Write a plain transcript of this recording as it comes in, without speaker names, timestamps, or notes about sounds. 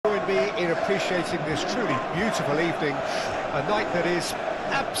me in appreciating this truly beautiful evening, a night that is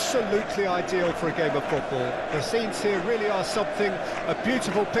absolutely ideal for a game of football. The scenes here really are something, a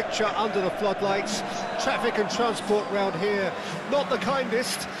beautiful picture under the floodlights. Traffic and transport round here, not the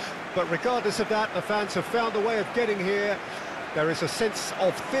kindest, but regardless of that, the fans have found a way of getting here. There is a sense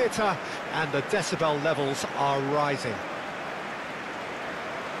of theatre and the decibel levels are rising.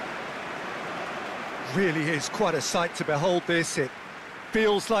 Really is quite a sight to behold this. It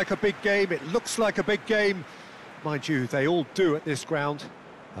feels like a big game, it looks like a big game. Mind you, they all do at this ground.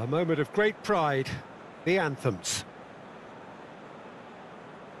 A moment of great pride, the anthems.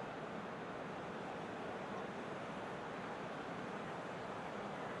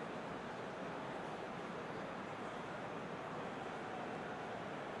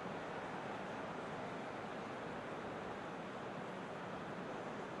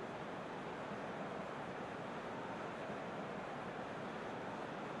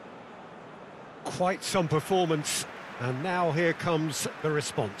 Quite some performance, and now here comes the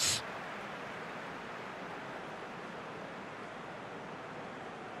response.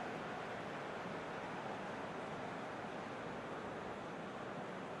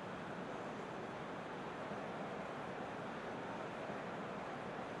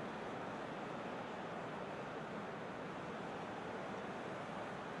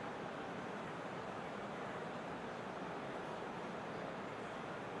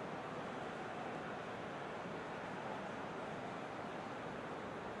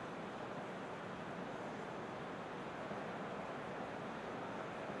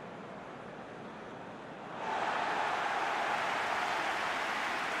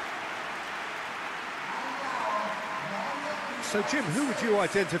 So, Jim, who would you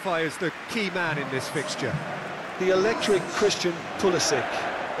identify as the key man in this fixture? The electric Christian Pulisic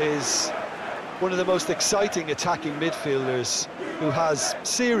is one of the most exciting attacking midfielders who has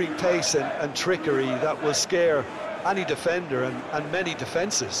searing pace and trickery that will scare any defender and many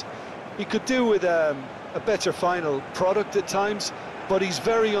defences. He could do with a better final product at times, but he's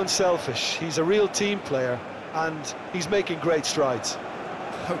very unselfish. He's a real team player and he's making great strides.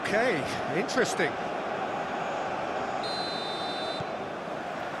 Okay, interesting.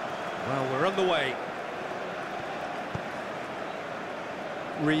 Well, we're on the way.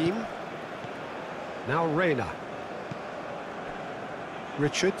 Ream. Now Reina.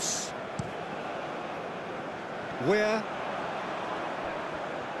 Richards. Weir.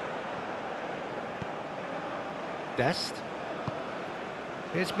 Dest.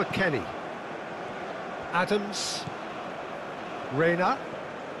 Here's McKennie. Adams. Reina.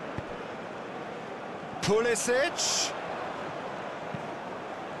 Pulisic.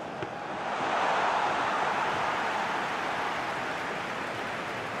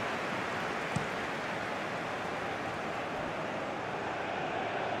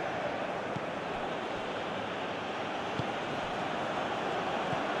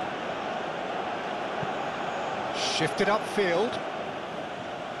 Shifted upfield.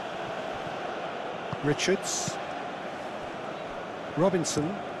 Richards.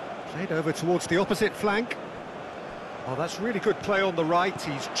 Robinson. Played over towards the opposite flank. Oh, that's really good play on the right.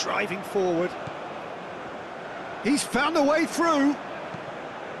 He's driving forward. He's found a way through.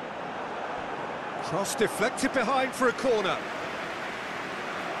 Cross deflected behind for a corner.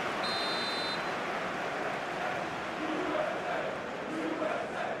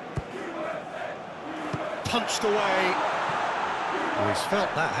 Punched away. Well, he's felt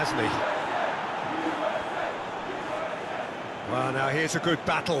that, hasn't he? Well, now here's a good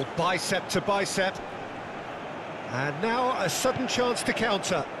battle, bicep to bicep. And now a sudden chance to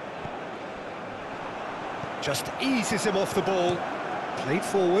counter. Just eases him off the ball. Played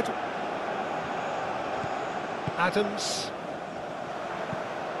forward. Adams.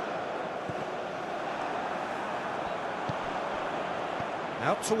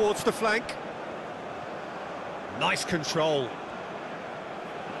 Out towards the flank. Nice control.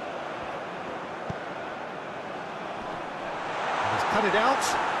 He's cut it out.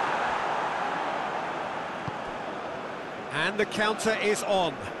 And the counter is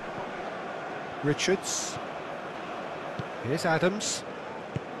on. Richards. Here's Adams.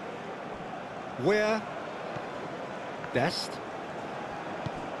 Weir. Dest.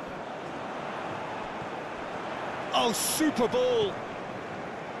 Oh, super ball.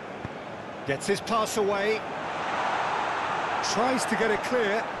 Gets his pass away. Tries to get it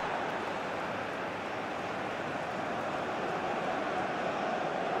clear.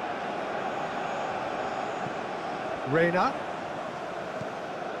 Reina.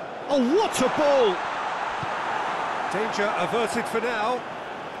 Oh, what a ball! Danger averted for now.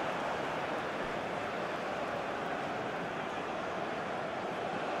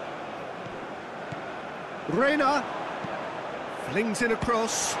 Reina flings in a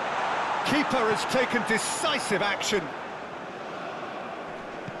cross. Keeper has taken decisive action.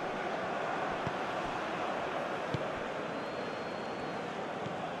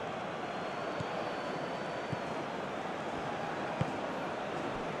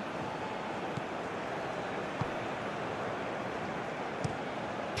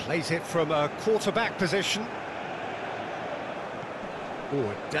 Plays it from a quarterback position. Oh,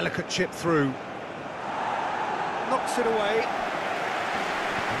 a delicate chip through. Knocks it away.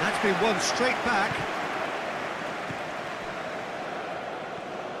 And that's been won straight back.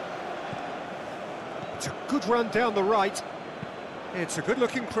 It's a good run down the right. It's a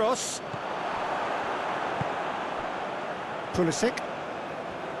good-looking cross. Pulisic.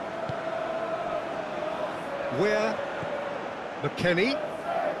 Where? McKennie.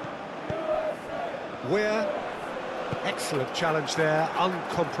 Where? Excellent challenge there,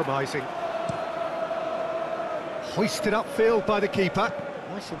 uncompromising. Hoisted upfield by the keeper.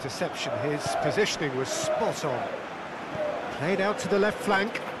 Nice interception, his positioning was spot on. Played out to the left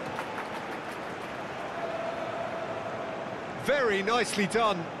flank. Very nicely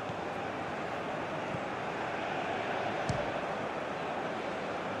done.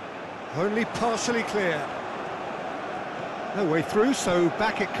 Only partially clear. No way through, so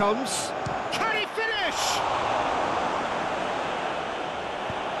back it comes. Can he finish?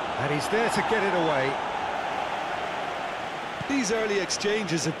 And he's there to get it away. These early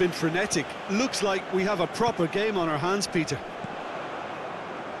exchanges have been frenetic. Looks like we have a proper game on our hands, Peter.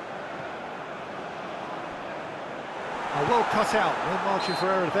 Well cut out, no margin for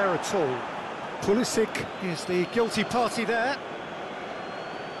error there at all. Pulisic is the guilty party there.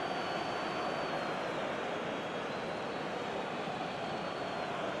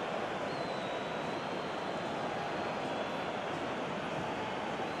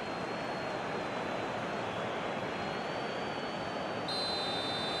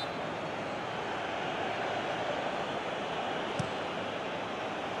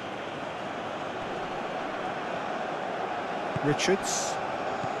 Richards.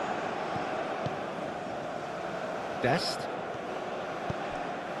 Dest.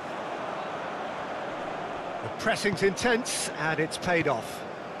 The pressing's intense and it's paid off.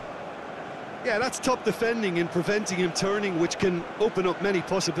 Yeah, that's top defending and preventing him turning, which can open up many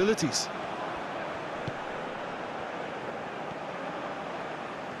possibilities.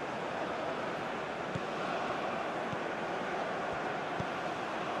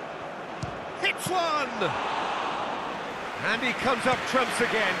 Hits one! And he comes up trumps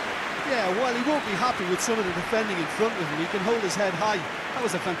again. Yeah, while he won't be happy with some of the defending in front of him, he can hold his head high. That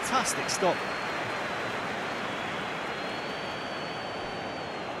was a fantastic stop.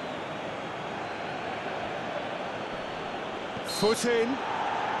 Foot in.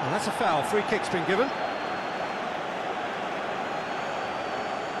 Well, that's a foul. Free kick's been given.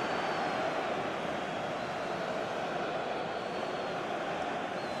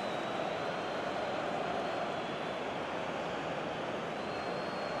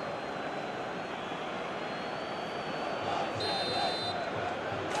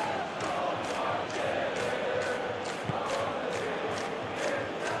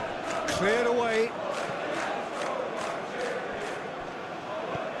 Cleared away.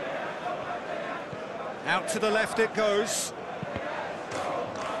 Out to the left it goes.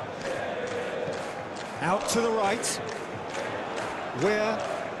 Out to the right. Where?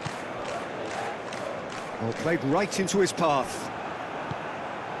 Well, played right into his path.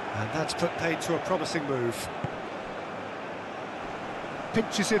 And that's put paid to a promising move.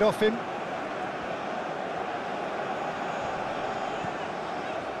 Pinches it off him.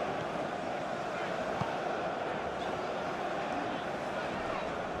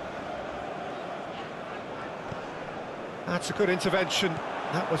 That's a good intervention.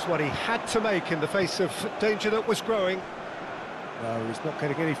 That was what he had to make in the face of danger that was growing. Well, he's not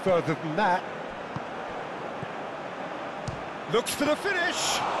getting any further than that. Looks for the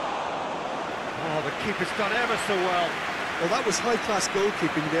finish. Oh, the keeper's done ever so well. Well, that was high-class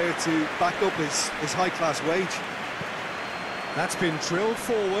goalkeeping there to back up his high-class wage. That's been drilled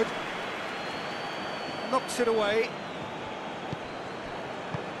forward. Knocks it away.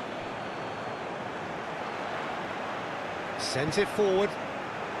 Sends it forward.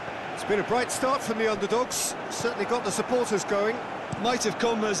 It's been a bright start from the underdogs. Certainly got the supporters going. Might have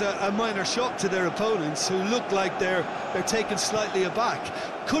come as a minor shock to their opponents, who look like they're taken slightly aback.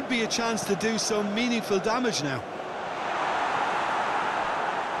 Could be a chance to do some meaningful damage now.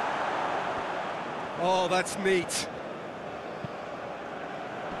 Oh, that's neat.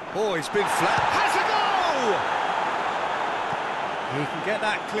 Oh, he's been flat. Has a goal! He can get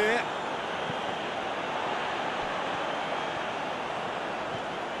that clear.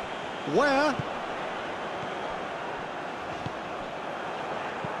 Where?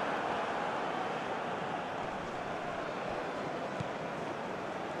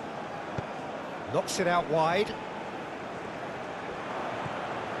 Knocks it out wide.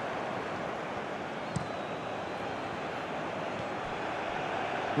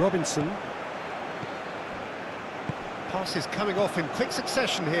 Robinson. Pass is coming off in quick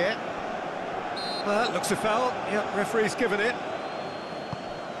succession here. That looks a foul. Yep, referee's given it.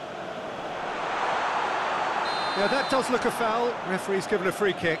 Yeah, that does look a foul. Referee's given a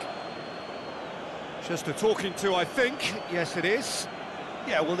free kick. Just a talking to, I think. Yes, it is.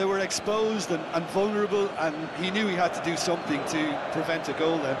 Yeah, well, they were exposed and vulnerable, and he knew he had to do something to prevent a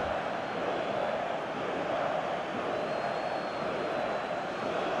goal then.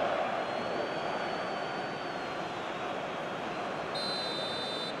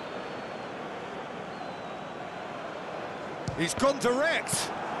 He's gone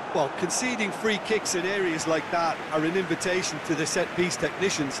direct. Well, conceding free kicks in areas like that are an invitation to the set-piece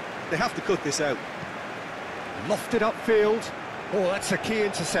technicians. They have to cut this out. Lofted upfield. Oh, that's a key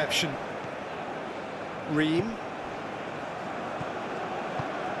interception. Ream.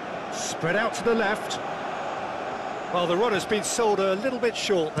 Spread out to the left. Well, the runner's been sold a little bit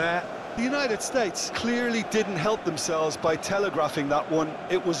short there. The United States clearly didn't help themselves by telegraphing that one.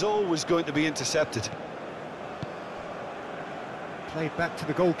 It was always going to be intercepted. Played back to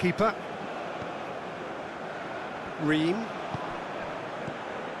the goalkeeper. Ream.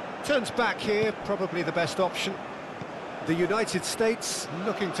 Turns back here, probably the best option. The United States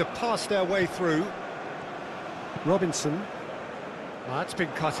looking to pass their way through. Robinson. Well, that's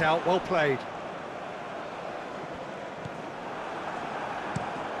been cut out, well played.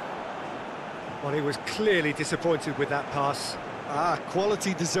 Well, he was clearly disappointed with that pass.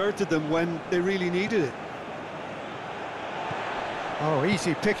 Quality deserted them when they really needed it. Oh,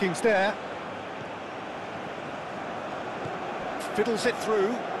 easy pickings there. Fiddles it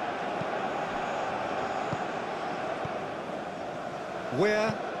through.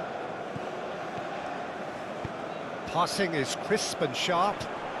 Where? Passing is crisp and sharp.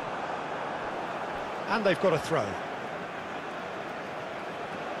 And they've got a throw.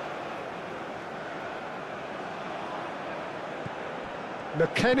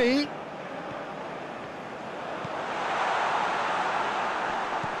 McKennie.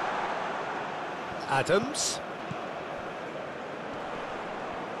 Adams.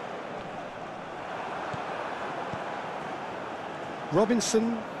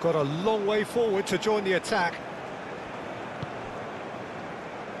 Robinson got a long way forward to join the attack.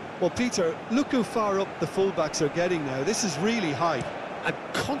 Well, Peter, look how far up the fullbacks are getting now. This is really high. And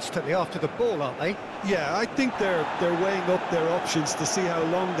constantly after the ball, aren't they? Yeah, I think they're weighing up their options to see how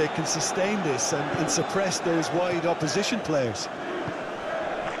long they can sustain this and suppress those wide opposition players.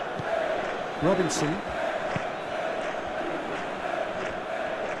 Robinson.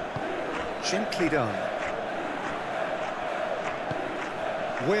 Gently done.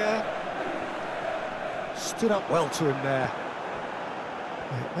 Where? Stood up well to him there.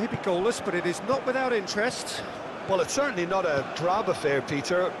 It may be goalless, but it is not without interest. Well, it's certainly not a drab affair,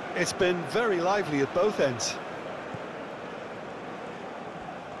 Peter. It's been very lively at both ends.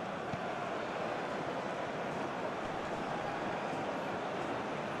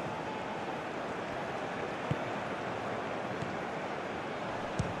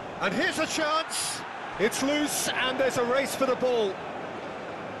 And here's a chance. It's loose, and there's a race for the ball.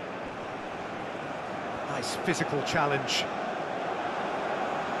 Nice physical challenge.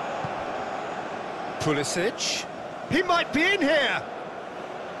 Pulisic. He might be in here.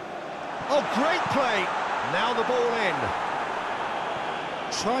 Oh, great play. Now the ball in.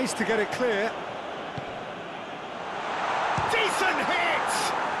 Tries to get it clear. Decent hit!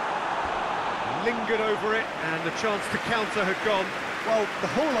 Lingered over it, and the chance to counter had gone. Well, the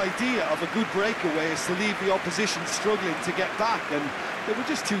whole idea of a good breakaway is to leave the opposition struggling to get back, and they were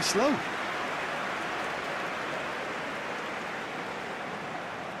just too slow.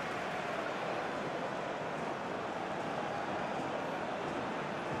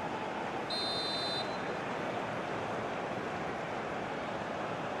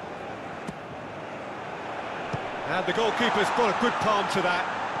 And the goalkeeper's got a good palm to that.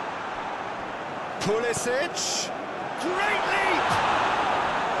 Pulisic. Great leap!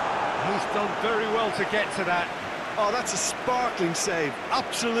 He's done very well to get to that. Oh, that's a sparkling save.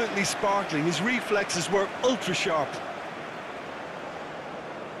 Absolutely sparkling. His reflexes were ultra sharp.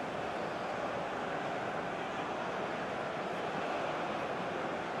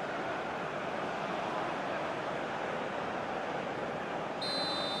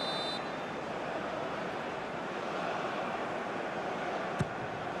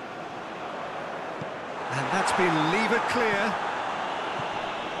 It's been levered clear.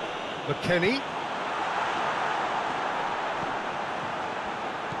 McKennie.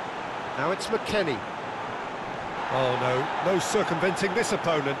 Now it's McKennie. Oh no, no circumventing this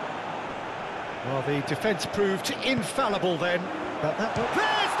opponent. Well, the defence proved infallible then. But there's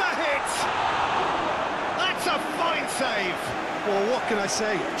the hit! That's a fine save! Well, what can I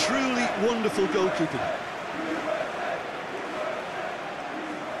say? Truly wonderful goalkeeping.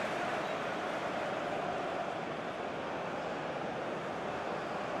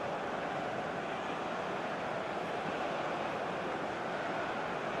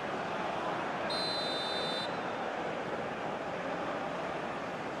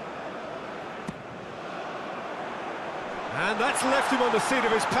 And that's left him on the seat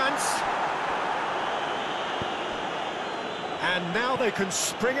of his pants. And now they can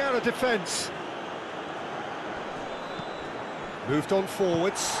spring out of defence. Moved on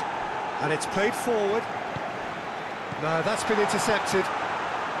forwards. And it's played forward. No, that's been intercepted.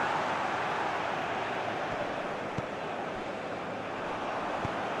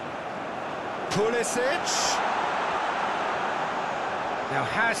 Pulisic. Now,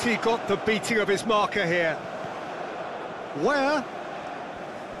 has he got the beating of his marker here? Where?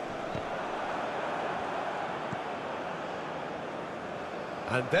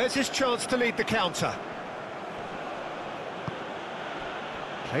 And there's his chance to lead the counter.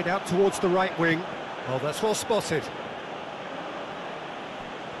 Played out towards the right wing. Oh, that's well spotted.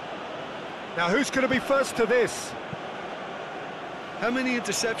 Now, who's going to be first to this? How many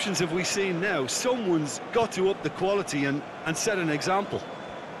interceptions have we seen now? Someone's got to up the quality and set an example.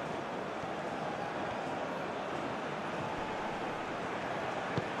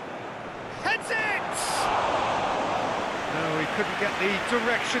 Couldn't get the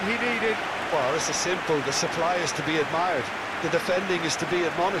direction he needed. Well, this is simple. The supply is to be admired. The defending is to be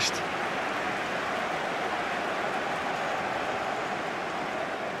admonished.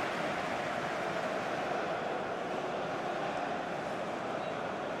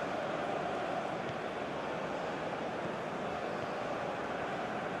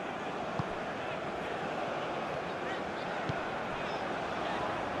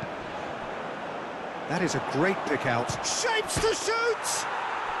 That is a great pick out. Shapes to shoot!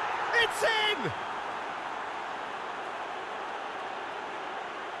 It's in!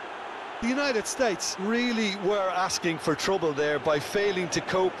 The United States really were asking for trouble there by failing to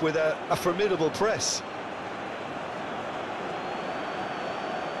cope with a formidable press.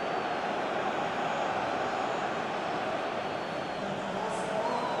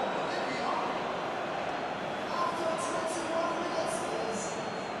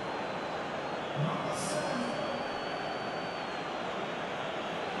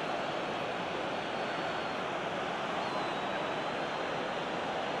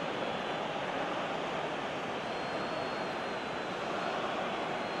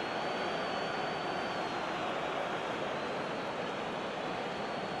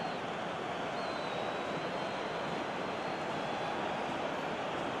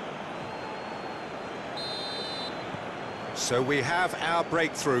 So we have our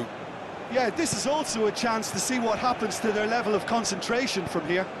breakthrough. Yeah, this is also a chance to see what happens to their level of concentration from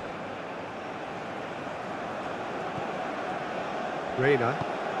here. Reina.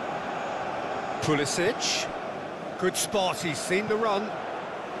 Pulisic. Good spot, he's seen the run.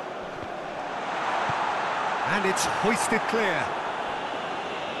 And it's hoisted clear.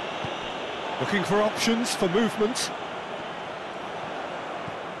 Looking for options for movement.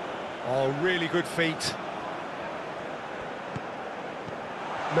 Oh, really good feet.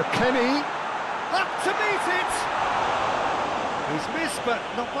 McKennie, up to meet it! He's missed, but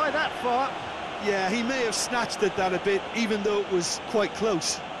not by that far. Yeah, he may have snatched at that a bit, even though it was quite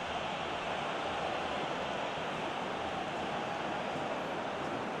close.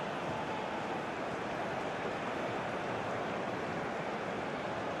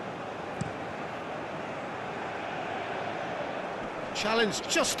 Challenge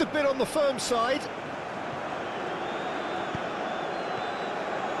just a bit on the firm side.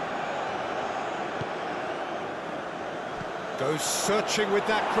 Goes searching with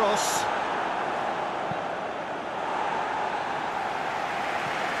that cross.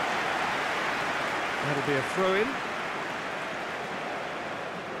 That'll be a throw-in.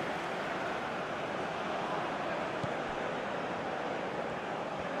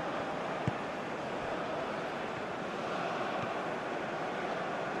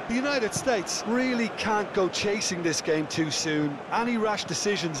 The United States really can't go chasing this game too soon. Any rash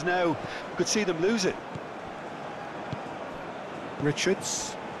decisions now could see them lose it.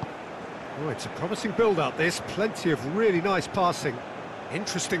 Richards. Oh, it's a promising build-up, this. Plenty of really nice passing.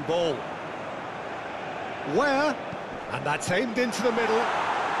 Interesting ball. Where? And that's aimed into the middle.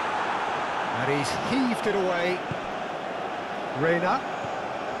 And he's heaved it away. Reina.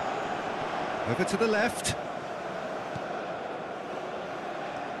 Over to the left.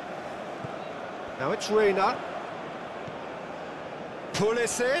 Now it's Reina.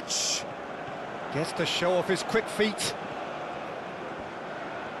 Pulisic. Gets to show off his quick feet.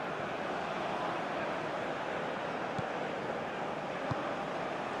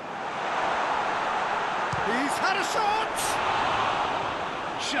 He's had a shot!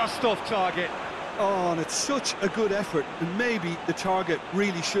 Just off target. Oh, and it's such a good effort, and maybe the target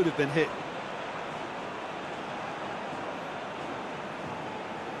really should have been hit.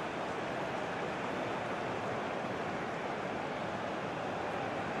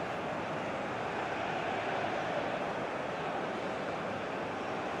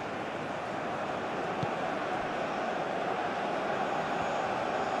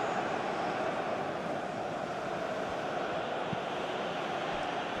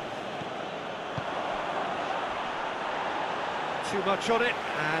 Too much on it,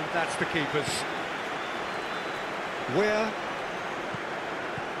 and that's the keeper's. Where?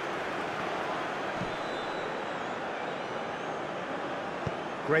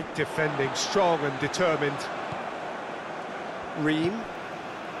 Great defending, strong and determined. Ream.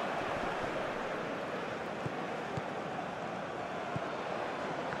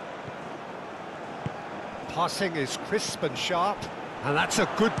 Passing is crisp and sharp, and that's a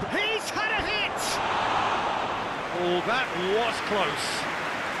good... He's had a hit! Oh, that was close.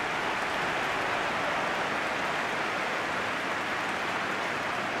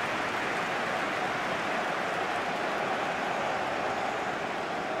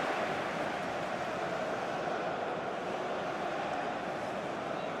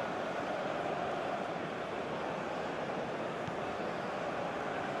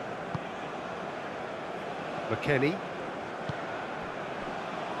 McKennie.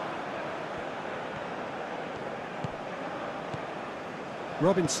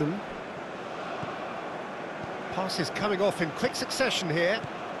 Robinson. Pass is coming off in quick succession here.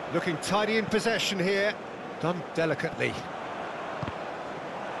 Looking tidy in possession here. Done delicately.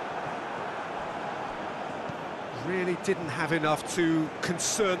 Really didn't have enough to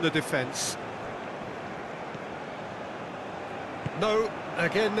concern the defence. No,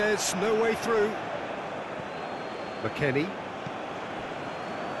 again there's no way through. McKennie.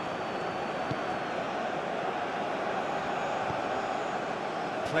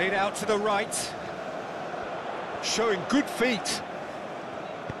 Played out to the right, showing good feet.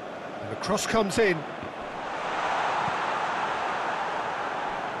 And the cross comes in.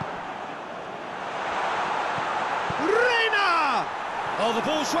 Reina! Oh, the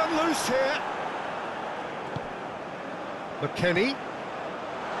ball's run loose here. McKennie.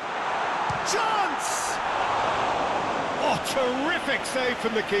 Chance! Oh, terrific save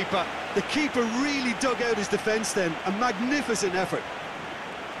from the keeper. The keeper really dug out his defence then, a magnificent effort.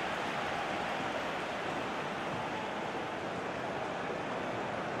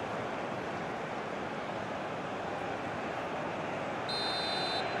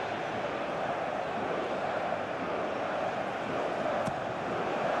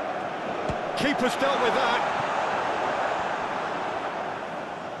 Keeper's dealt with that.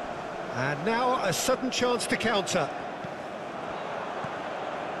 And now a sudden chance to counter.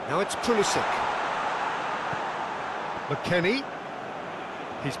 Now it's Pulisic. McKennie.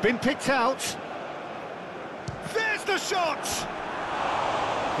 He's been picked out. There's the shot!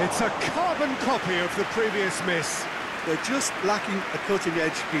 It's a carbon copy of the previous miss. They're just lacking a cutting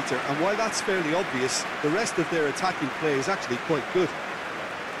edge, Peter, and while that's fairly obvious, the rest of their attacking play is actually quite good.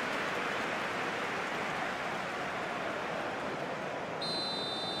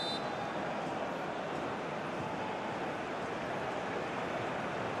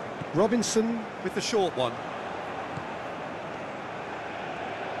 Robinson with the short one.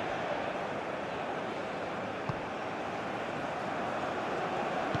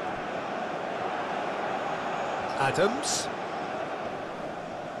 Adams.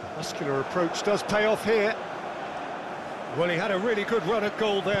 Muscular approach does pay off here. Well, he had a really good run at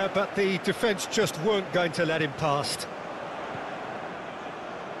goal there, but the defence just weren't going to let him past.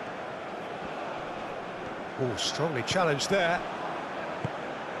 Oh, strongly challenged there.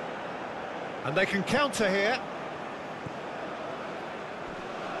 And they can counter here.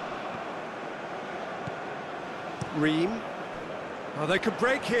 Ream. Oh, they could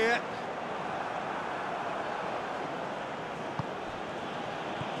break here.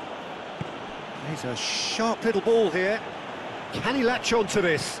 He's a sharp little ball here. Can he latch onto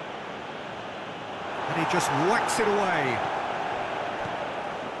this? And he just whacks it away.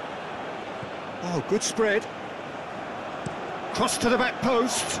 Oh, good spread. Cross to the back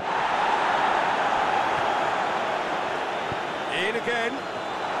post. In again.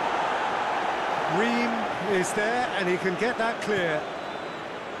 Ream is there, and he can get that clear.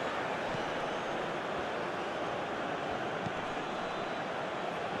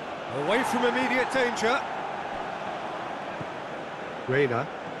 Away from immediate danger. Reina.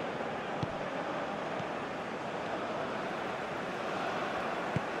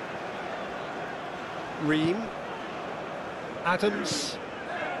 Ream. Adams.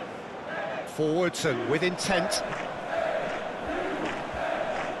 Forwards and with intent.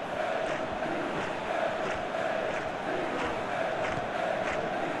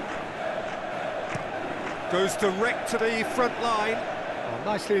 Goes direct to the front line. Oh,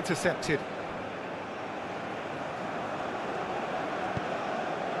 nicely intercepted.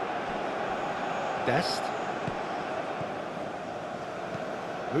 Dest.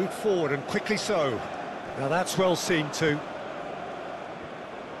 Moved forward and quickly so. Now that's well seen too.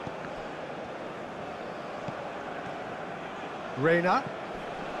 Reina.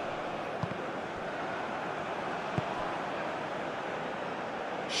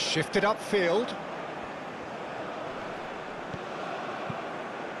 Shifted upfield.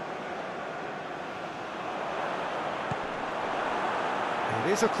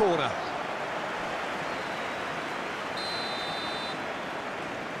 It is a corner.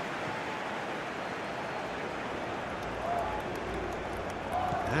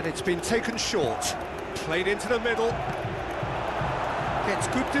 And it's been taken short. Played into the middle. Gets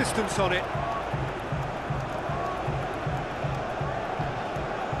good distance on it.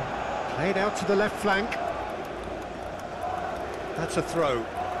 Played out to the left flank. That's a throw.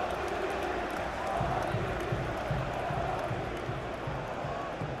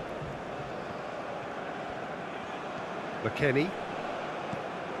 McKennie.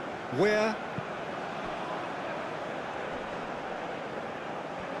 Where?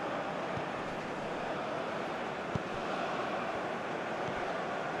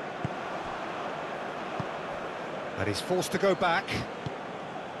 And he's forced to go back.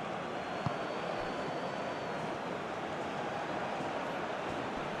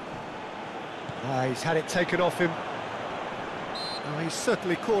 He's had it taken off him. Oh, he's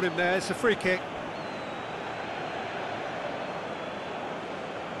certainly caught him there. It's a free kick.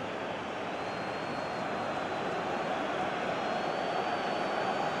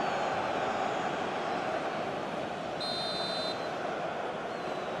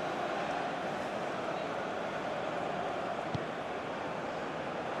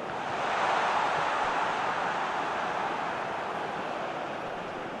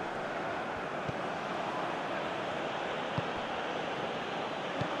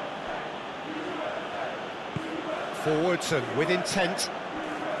 Forwards and with intent.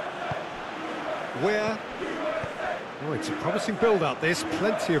 Where? Oh, it's a promising build-up, this.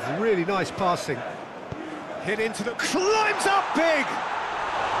 Plenty of really nice passing. Hit into the... Climbs up big!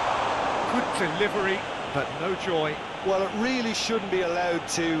 Good delivery, but no joy. Well, it really shouldn't be allowed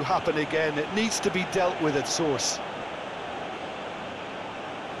to happen again. It needs to be dealt with at source.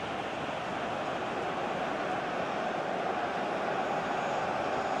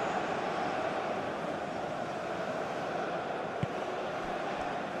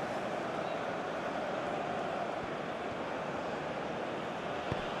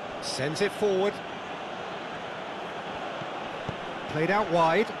 Sends it forward. Played out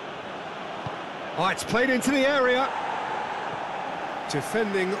wide. Oh, it's played into the area.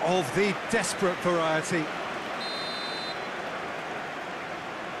 Defending of the desperate variety.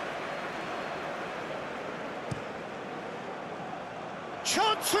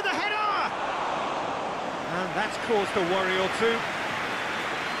 Chance for the header! And that's caused a worry or two.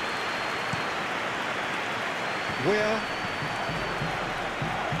 Weir.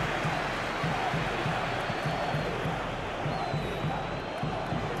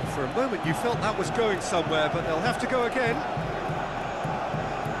 For a moment you felt that was going somewhere, but they'll have to go again.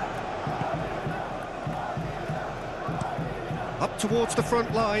 Up towards the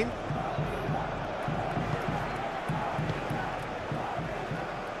front line.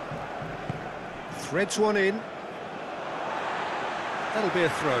 Threads one in. That'll be a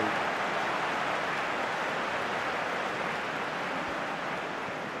throw.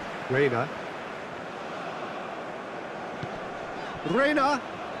 Reina. Reina!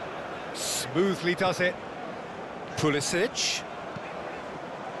 Smoothly does it. Pulisic.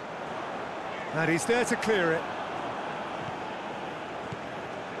 And he's there to clear it.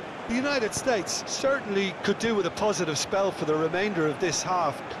 The United States certainly could do with a positive spell for the remainder of this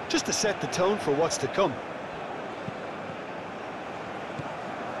half, just to set the tone for what's to come.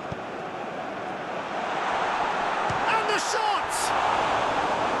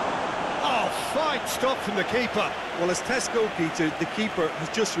 stop from the keeper. Well, as test goalkeeper, the keeper has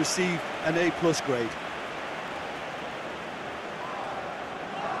just received an A+ grade.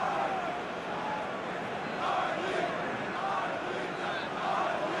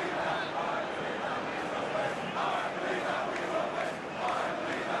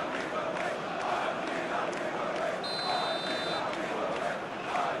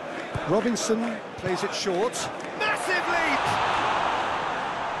 Robinson plays it short. Massive leap!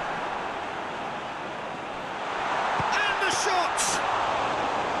 And the shot!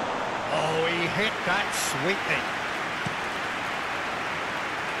 Oh, he hit that sweetly.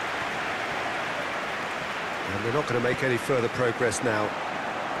 And they're not going to make any further progress now.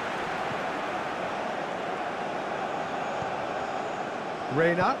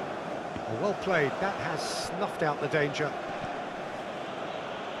 Reina. Oh, well played. That has snuffed out the danger.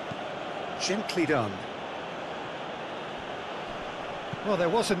 Gently done. Well, there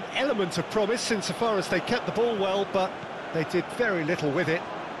was an element of promise insofar as they kept the ball well, but they did very little with it.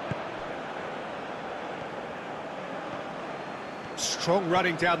 Strong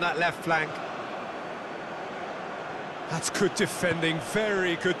running down that left flank. That's good defending,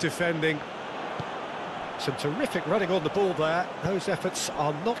 very good defending. Some terrific running on the ball there. Those efforts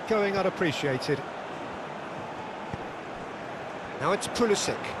are not going unappreciated. Now it's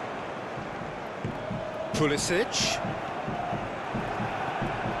Pulisic. Pulisic.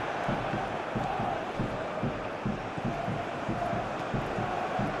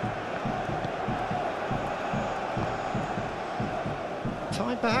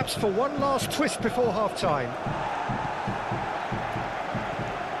 Time perhaps for one last twist before half-time.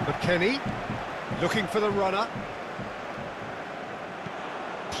 McKennie, looking for the runner.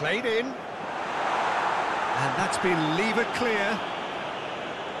 Played in. And that's been levered clear.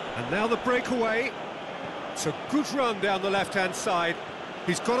 And now the breakaway. It's a good run down the left-hand side.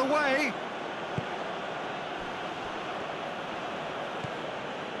 He's got away.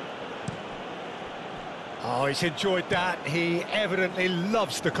 Oh, he's enjoyed that. He evidently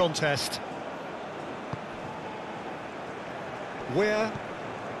loves the contest. Where?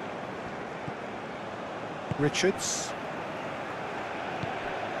 Richards.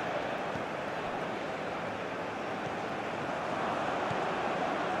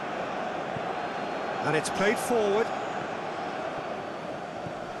 And it's played forward.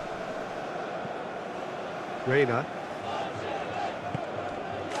 Reina.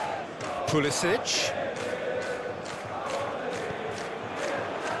 Pulisic.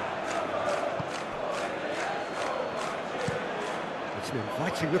 It's an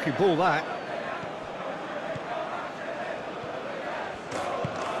inviting looking ball, that.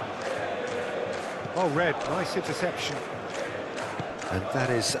 Oh, Red, nice interception. And that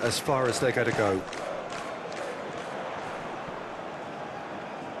is as far as they're going to go.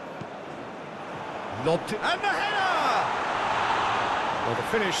 Lobbed it, and the header! Well, the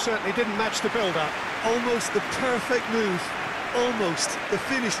finish certainly didn't match the build-up. Almost the perfect move. Almost. The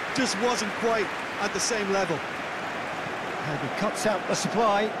finish just wasn't quite at the same level. And he cuts out the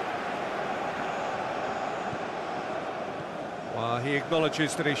supply. Well, he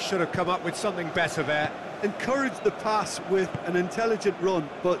acknowledges that he should have come up with something better there. Encouraged the pass with an intelligent run,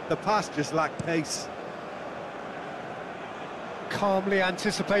 but the pass just lacked pace. Calmly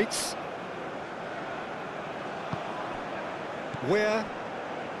anticipates. Where?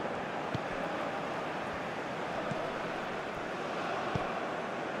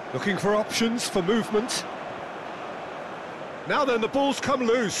 Looking for options for movement. Now then, the ball's come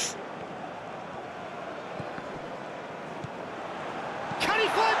loose. Can he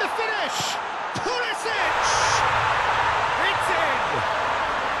find the finish? Pulisic! It's in!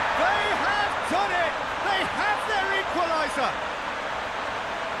 They have done it! They have their equaliser!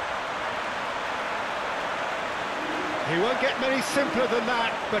 He won't get many simpler than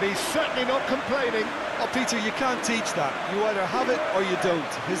that, but he's certainly not complaining. Oh, Peter, you can't teach that. You either have it or you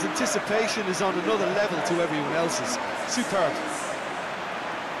don't. His anticipation is on another level to everyone else's. Superb.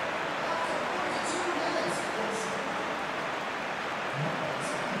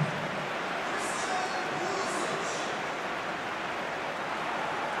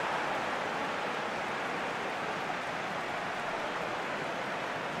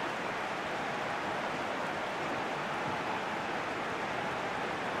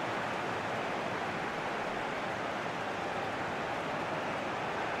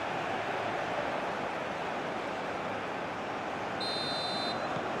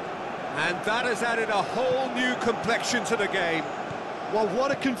 And that has added a whole new complexion to the game. Well,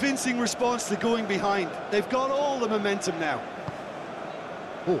 what a convincing response to going behind. They've got all the momentum now.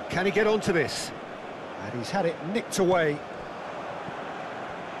 Oh, can he get onto this? And he's had it nicked away.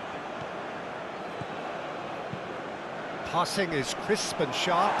 Passing is crisp and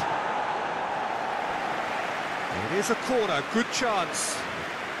sharp. It is a corner, good chance.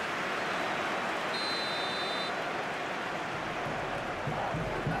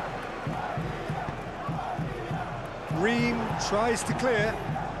 Ream tries to clear.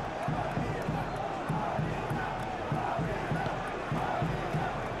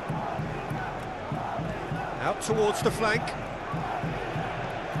 Out towards the flank.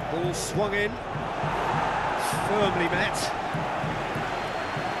 Ball swung in. Firmly met.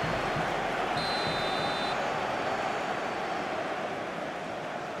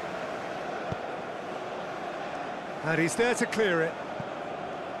 And he's there to clear it.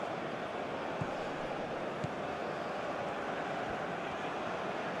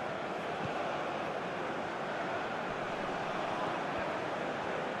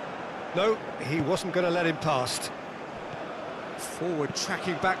 No, he wasn't going to let him past. Forward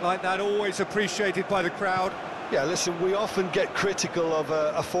tracking back like that, always appreciated by the crowd. Yeah, listen, we often get critical of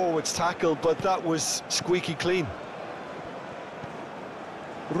a forward's tackle, but that was squeaky clean.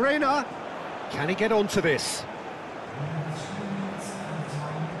 Reina, can he get onto this?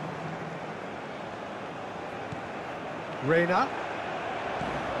 Reina.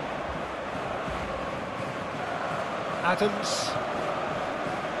 Adams.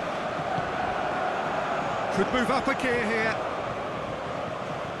 Could move up a gear here.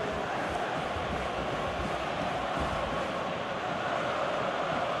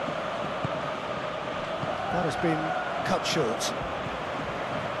 That has been cut short.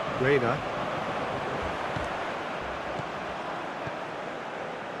 Reina.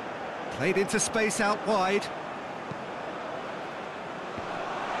 Played into space out wide.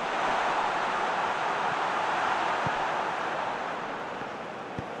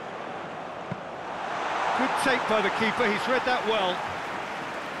 Good take by the keeper, he's read that well.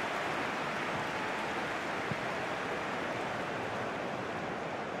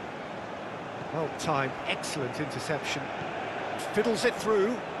 Well timed, excellent interception. Fiddles it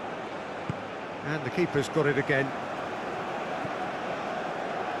through. And the keeper's got it again.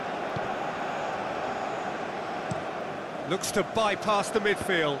 Looks to bypass the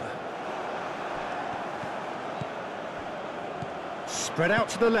midfield. Spread out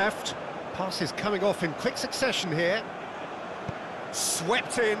to the left. Pass is coming off in quick succession here.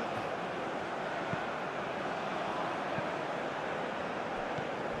 Swept in.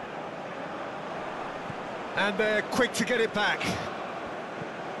 And they're quick to get it back.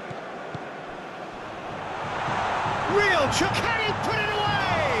 Real chance. Can he put it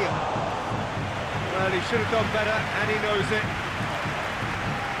away? Well, he should have done better, and he knows it.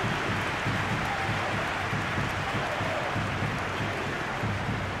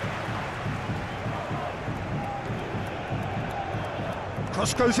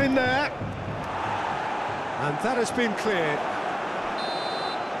 Cross goes in there. And that has been cleared.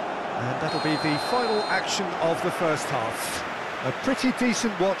 And that'll be the final action of the first half. A pretty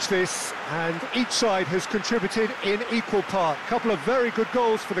decent watch this, and each side has contributed in equal part. A couple of very good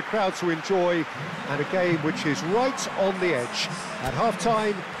goals for the crowd to enjoy, and a game which is right on the edge. At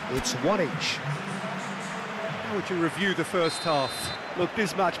half-time, it's 1 each. How would you review the first half? Look,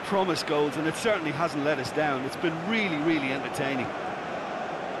 this match promised goals, and it certainly hasn't let us down. It's been really, really entertaining.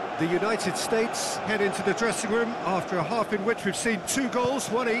 The United States head into the dressing room after a half in which we've seen 2 goals,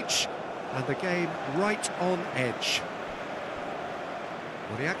 1 each, and the game right on edge.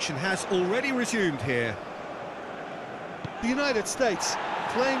 Well, the action has already resumed here. The United States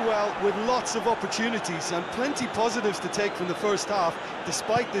playing well with lots of opportunities and plenty positives to take from the first half.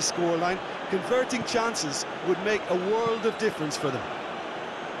 Despite this scoreline, converting chances would make a world of difference for them.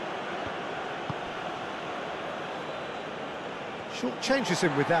 Short changes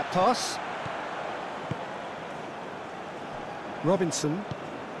him with that pass. Robinson.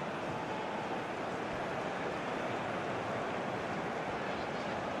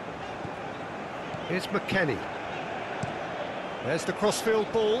 Here's McKennie. There's the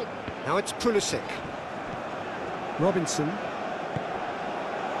crossfield ball. Now it's Pulisic. Robinson.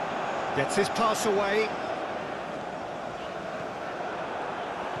 Gets his pass away.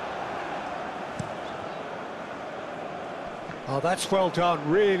 Oh, that's well done,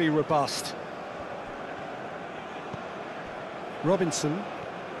 really robust. Robinson.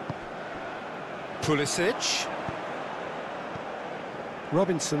 Pulisic.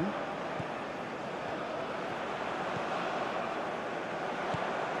 Robinson.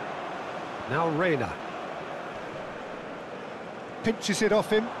 Now Reina. Pinches it off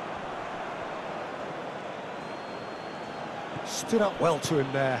him. Stood up well to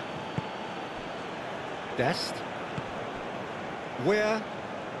him there. Dest. Weir.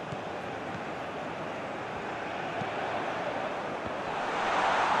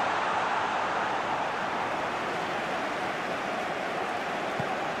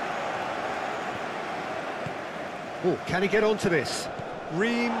 Oh, can he get onto this?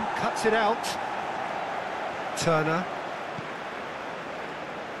 Ream cuts it out. Turner.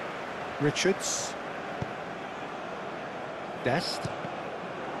 Richards. Dest.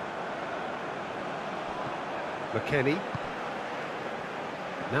 McKennie.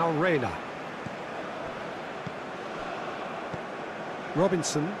 Now Reyna.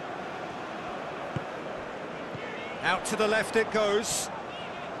 Robinson. Out to the left it goes.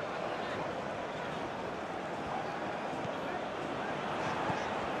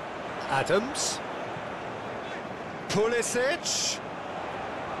 Adams. Pulisic.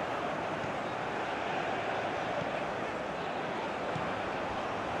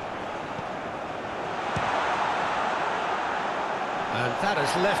 And that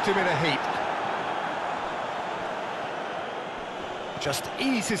has left him in a heap. Just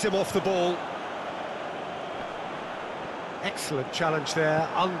eases him off the ball. Excellent challenge there,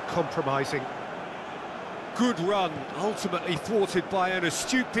 uncompromising. Good run, ultimately thwarted by an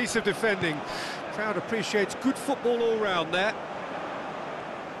astute piece of defending. Crowd appreciates good football all round there.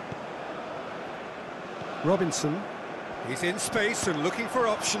 Robinson. He's in space and looking for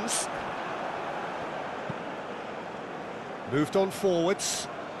options. Moved on forwards.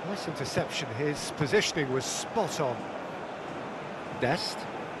 Nice interception, his positioning was spot on. Dest.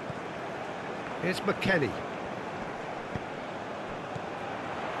 Here's McKennie.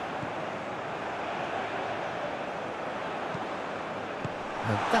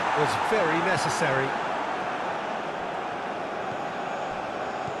 And that was very necessary.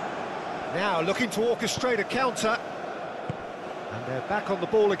 Now looking to orchestrate a counter. And they're back on the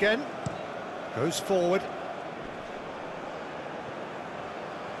ball again. Goes forward.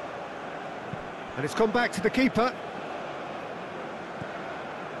 And it's gone back to the keeper.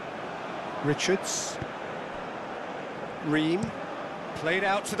 Richards. Ream. Played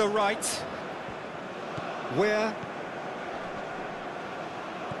out to the right. Where?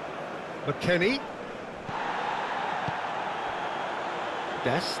 McKennie.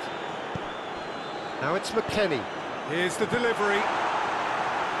 Dest. Now it's McKennie. Here's the delivery.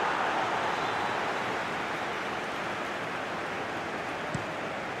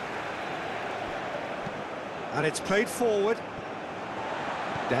 And it's played forward.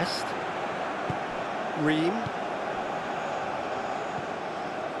 Dest. Ream.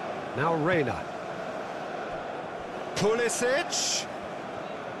 Now Reyna. Pulisic.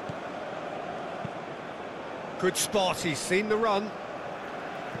 Good spot, he's seen the run.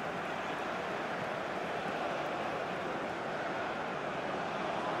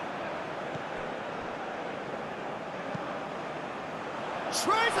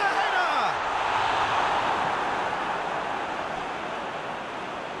 Tries a header!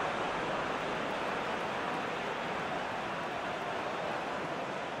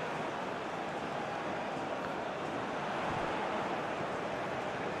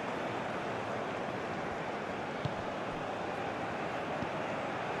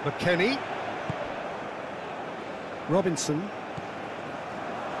 McKennie. Robinson.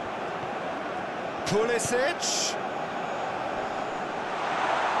 Pulisic.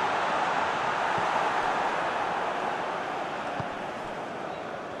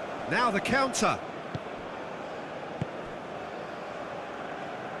 Now the counter.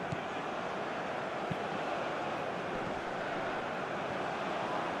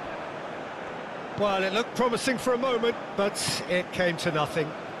 Well, it looked promising for a moment, but it came to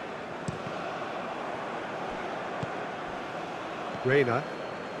nothing. Reyna.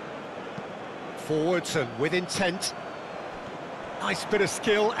 Forwards and with intent. Nice bit of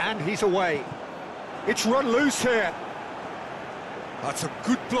skill, and he's away. It's run loose here. That's a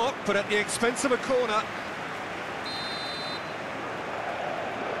good block, but at the expense of a corner.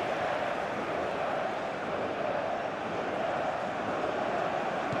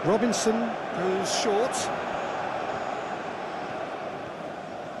 Robinson goes short.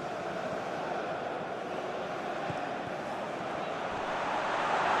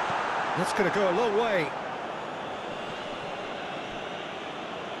 That's going to go a long way.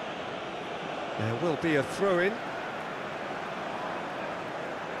 There will be a throw-in.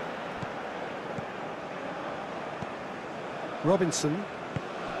 Robinson.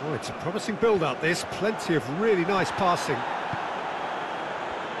 Oh, it's a promising build-up, this. Plenty of really nice passing.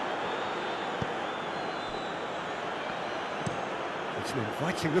 It's an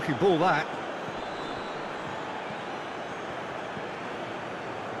inviting-looking ball, that.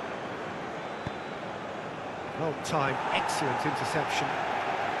 Well timed, excellent interception.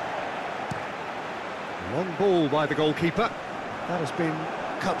 Long ball by the goalkeeper. That has been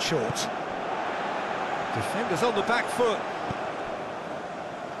cut short. Defenders on the back foot.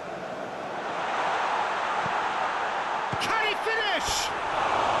 finish!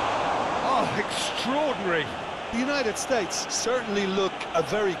 Oh, extraordinary. The United States certainly look a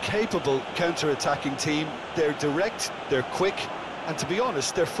very capable counter-attacking team. They're direct, they're quick, and to be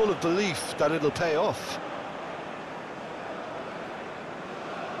honest, they're full of belief that it'll pay off.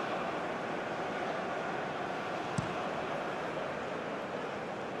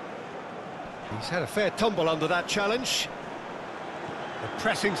 He's had a fair tumble under that challenge. The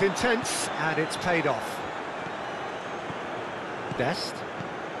pressing's intense, and it's paid off. Dest.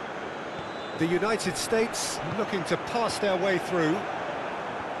 The United States looking to pass their way through.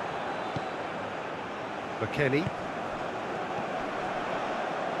 McKennie.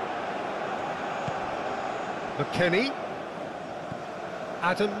 McKennie.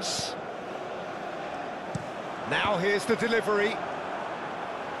 Adams. Now here's the delivery.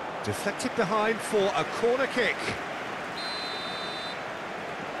 Deflected behind for a corner kick.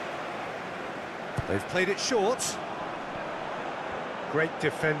 They've played it short. Great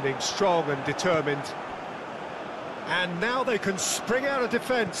defending, strong and determined. And now they can spring out of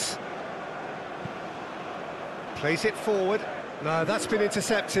defence. Plays it forward. No, that's been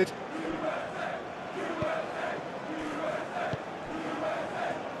intercepted.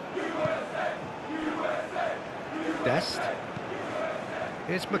 Dest.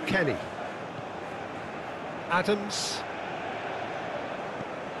 Here's McKennie. Adams.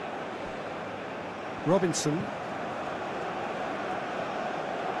 Robinson.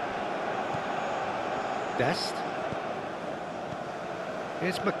 Dest.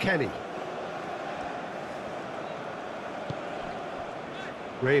 Here's McKennie.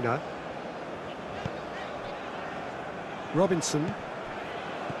 Reyna. Robinson.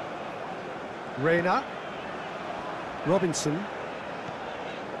 Reyna. Robinson.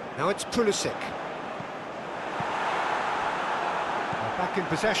 Now it's Pulisic. Back in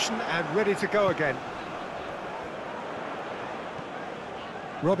possession and ready to go again.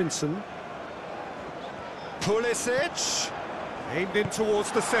 Robinson. Pulisic. Aimed in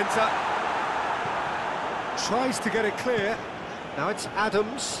towards the centre. Tries to get it clear. Now it's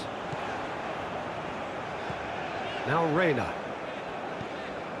Adams. Now Reyna.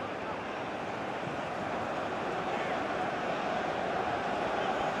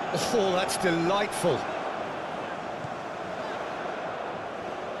 Oh, that's delightful.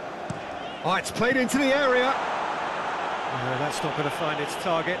 Oh, it's played into the area. No, that's not going to find its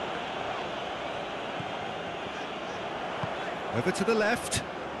target. Over to the left.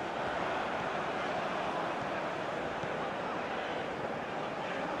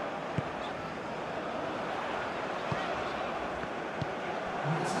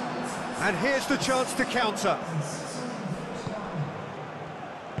 And here's the chance to counter.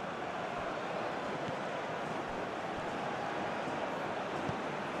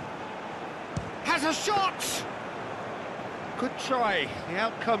 Has a shot! Good try. The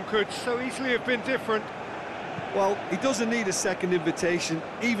outcome could so easily have been different. Well, he doesn't need a second invitation,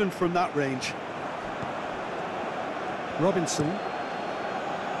 even from that range. Robinson.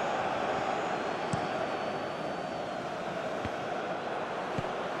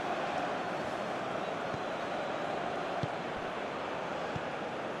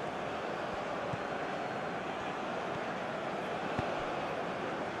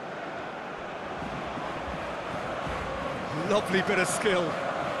 Lovely bit of skill.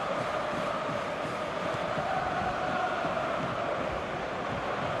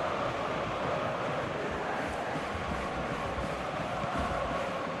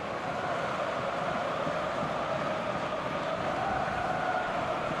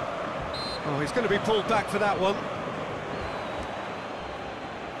 Oh, he's going to be pulled back for that one.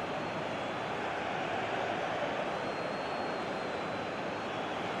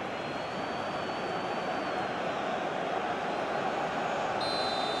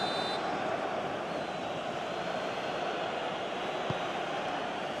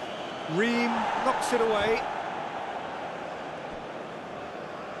 Ream knocks it away.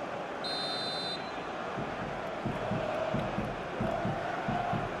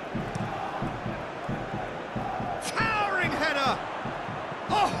 Towering header!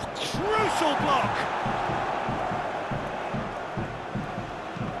 Oh, crucial block!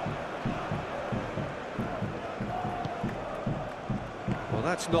 Well,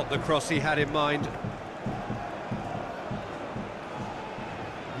 that's not the cross he had in mind.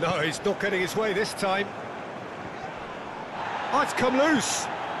 No, he's not getting his way this time. Oh, it's come loose.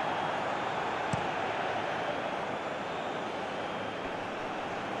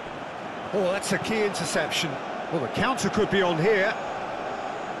 Oh, that's a key interception. Well, the counter could be on here.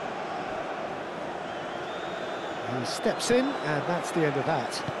 He steps in, and that's the end of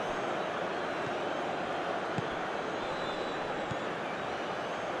that.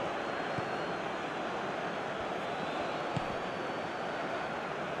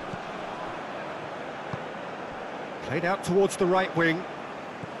 Played out towards the right wing.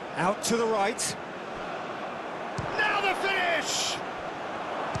 Out to the right. Now the finish!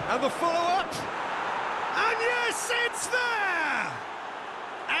 And the follow-up. And yes, it's there!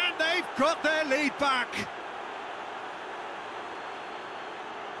 And they've got their lead back.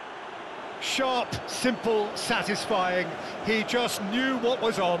 Sharp, simple, satisfying. He just knew what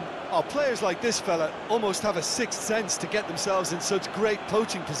was on. Oh, players like this fella almost have a sixth sense to get themselves in such great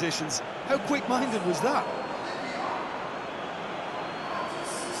poaching positions. How quick-minded was that?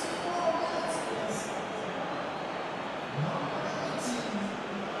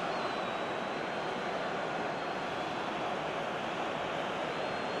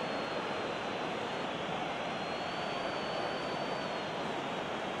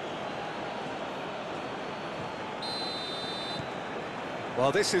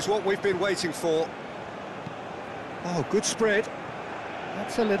 Well, this is what we've been waiting for. Oh, good spread.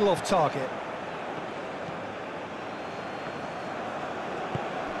 That's a little off target.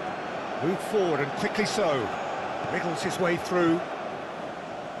 Move forward, and quickly so. Wriggles his way through.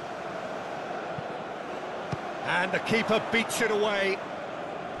 And the keeper beats it away.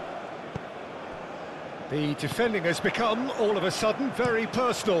 The defending has become, all of a sudden, very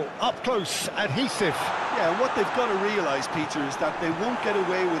personal, up close, adhesive. Yeah, and what they've got to realise, Peter, is that they won't get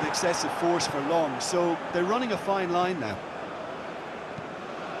away with excessive force for long, so they're running a fine line now.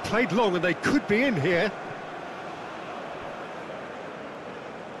 Played long and they could be in here.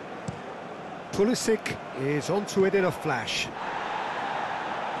 Pulisic is onto it in a flash.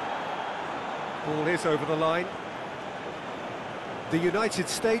 Ball is over the line. The United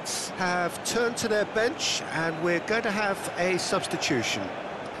States have turned to their bench and we're going to have a substitution.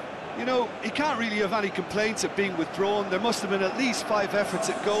 You know, he can't really have any complaints at being withdrawn. There must have been at least 5 efforts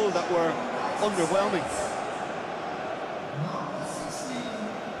at goal that were underwhelming.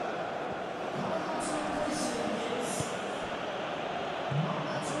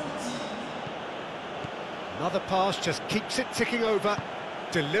 Another pass just keeps it ticking over.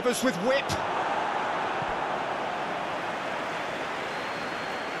 Delivers with whip.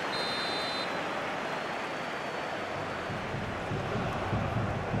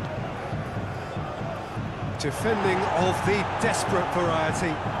 Defending of the desperate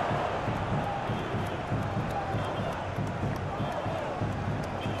variety.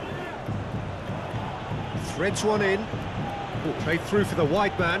 Threads one in. Oh, played through for the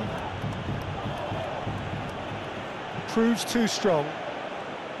wide man. Proves too strong.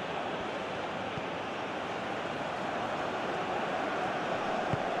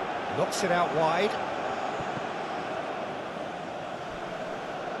 Knocks it out wide.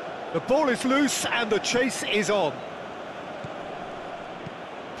 The ball is loose and the chase is on.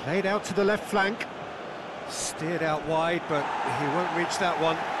 Played out to the left flank. Steered out wide, but he won't reach that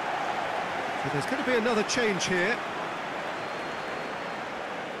one. So there's going to be another change here.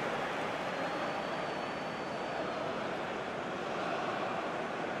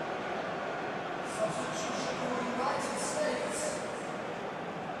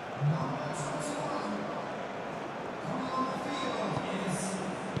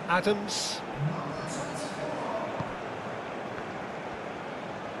 Adams.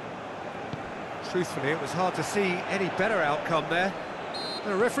 Truthfully, it was hard to see any better outcome there.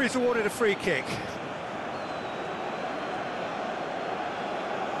 The referee's awarded a free kick.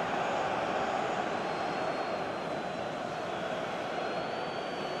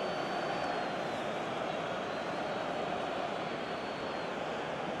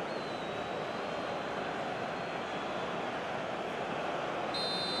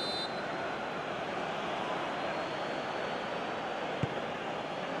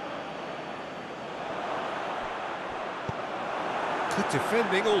 Good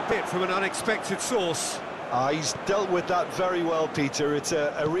defending, albeit from an unexpected source. He's dealt with that very well, Peter. It's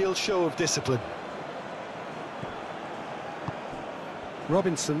a real show of discipline.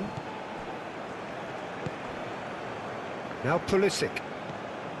 Robinson. Now Pulisic.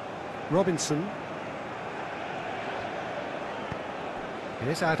 Robinson.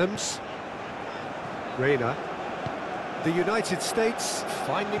 Here's Adams. Reina. The United States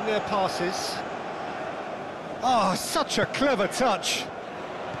finding their passes. Oh, such a clever touch.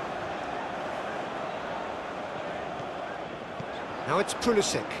 Now it's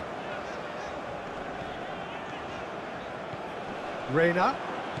Pulisic. Reina.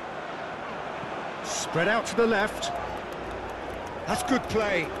 Spread out to the left. That's good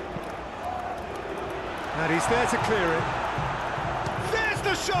play. And he's there to clear it. There's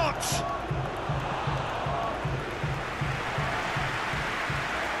the shot!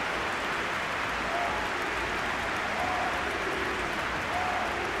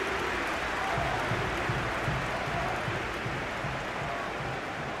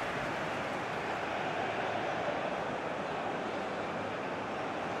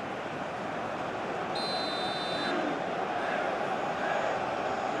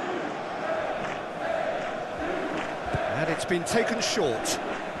 It's been taken short.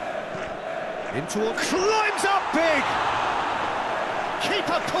 Into a... climbs up big!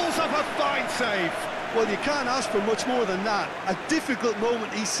 Keeper pulls up a fine save. Well, you can't ask for much more than that. A difficult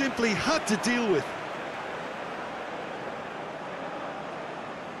moment he simply had to deal with.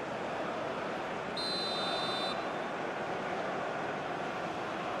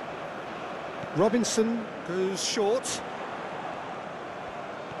 Robinson goes short.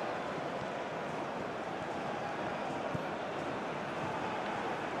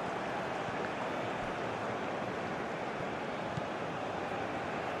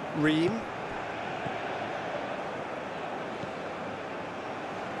 Ream.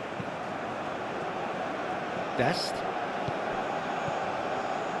 Dest.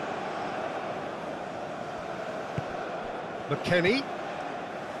 McKennie.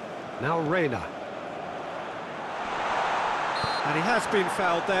 Now Reina. And he has been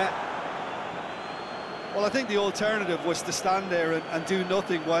fouled there. Well, I think the alternative was to stand there and do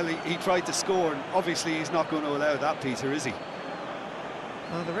nothing while he tried to score, and obviously he's not going to allow that, Peter, is he?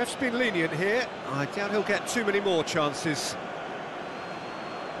 The ref's been lenient here. I doubt he'll get too many more chances.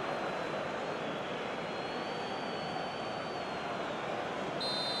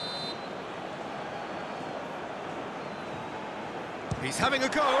 He's having a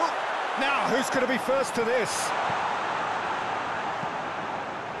go. Now, who's going to be first to this?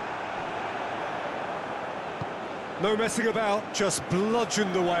 No messing about, just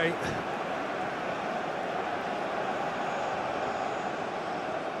bludgeoned away.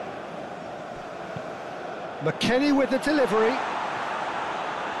 McKennie with the delivery.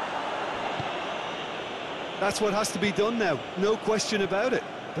 That's what has to be done now, no question about it.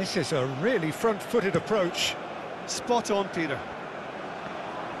 This is a really front-footed approach. Spot on, Peter.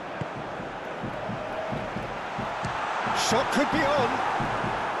 Shot could be on.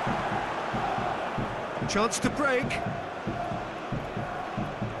 Chance to break.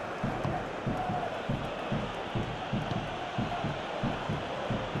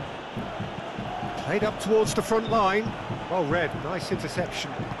 Played up towards the front line. Well read, nice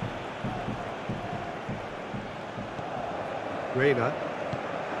interception. Reina.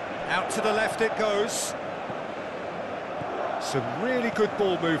 Out to the left it goes. Some really good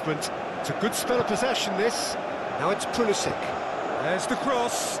ball movement. It's a good spell of possession, this. Now it's Pulisic. There's the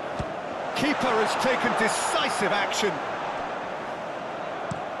cross. Keeper has taken decisive action.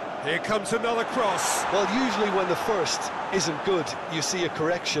 Here comes another cross. Well, usually when the first isn't good, you see a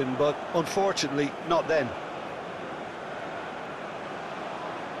correction, but unfortunately, not then.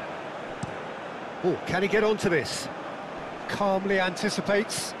 Oh, can he get onto this? Calmly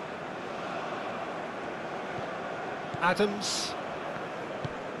anticipates. Adams.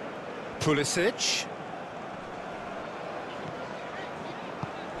 Pulisic.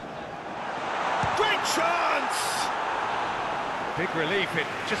 Great chance! Big relief, it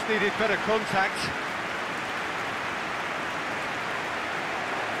just needed better contact.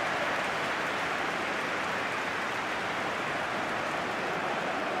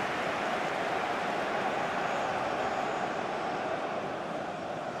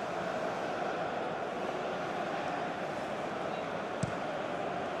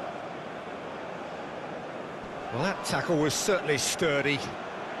 Well, that tackle was certainly sturdy.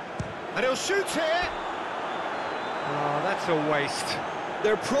 And he'll shoot here! Oh, that's a waste.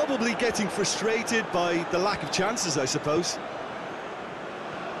 They're probably getting frustrated by the lack of chances, I suppose.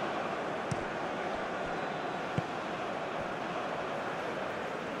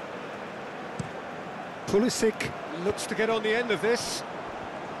 Pulisic looks to get on the end of this.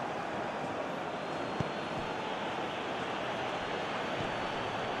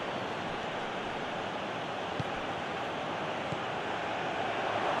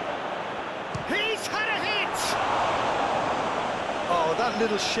 He's had a hit! Oh, that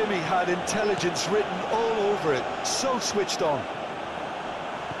little shimmy had intelligence written all over it. So switched on.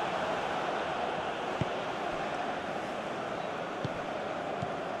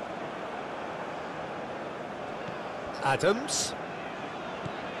 Adams.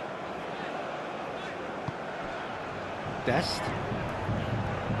 Dest.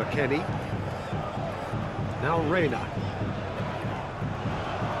 McKennie. Now Reina.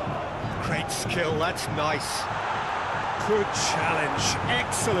 Great skill, that's nice. Good challenge,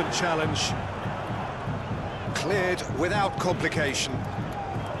 excellent challenge. Cleared without complication.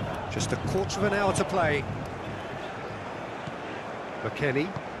 Just a quarter of an hour to play. McKennie.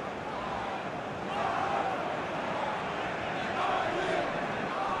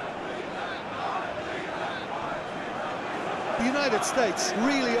 The United States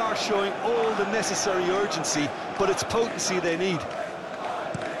really are showing all the necessary urgency, but it's potency they need.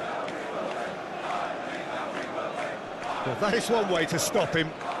 Well, that is one way to stop him.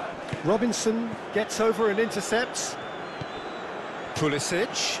 Robinson gets over and intercepts.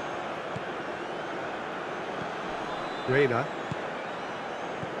 Pulisic. Reina.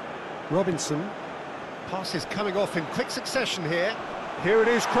 Robinson. Pass is coming off in quick succession here. Here it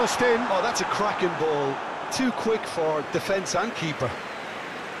is, crossed in. Oh, that's a cracking ball. Too quick for defence and keeper.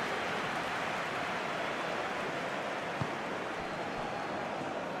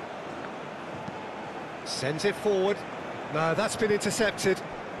 Sends it forward. No, that's been intercepted.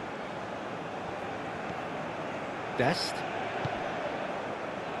 Dest.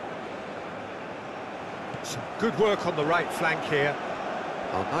 Some good work on the right flank here.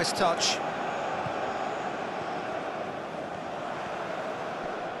 Oh, nice touch.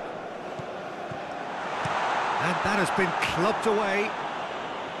 And that has been clubbed away.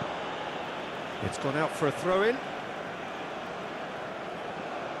 It's gone out for a throw-in.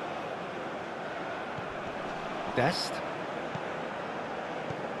 Dest.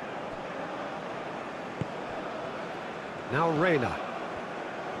 Now Reina.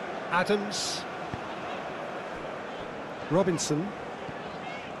 Adams. Robinson.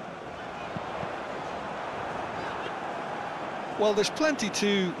 Well, there's plenty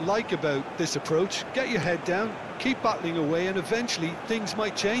to like about this approach. Get your head down, keep battling away, and eventually things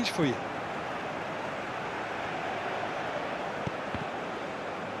might change for you.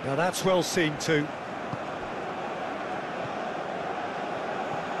 Now that's well seen too.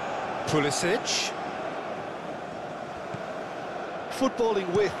 Pulisic.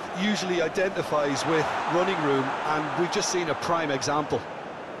 Footballing width usually identifies with running room, and we've just seen a prime example.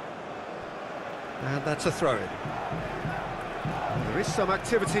 And that's a throw-in. There is some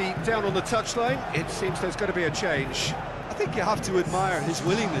activity down on the touchline. It seems there's going to be a change. I think you have to admire his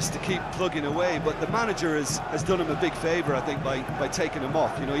willingness to keep plugging away, but the manager has done him a big favour, I think, by taking him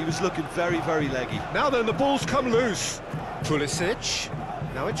off. You know, he was looking very, very leggy. Now then, the ball's come loose. Pulisic.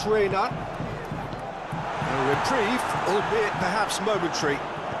 Now it's Reina. A reprieve, albeit perhaps momentary.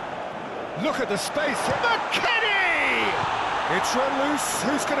 Look at the space. McKennie! It's run loose.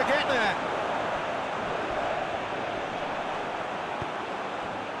 Who's going to get there?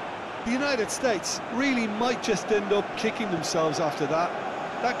 The United States really might just end up kicking themselves after that.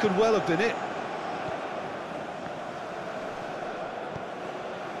 That could well have been it.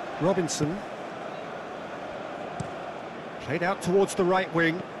 Robinson. Played out towards the right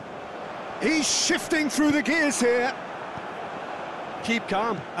wing. He's shifting through the gears here. Keep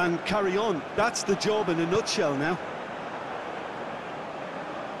calm and carry on. That's the job in a nutshell now.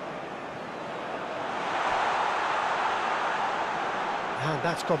 And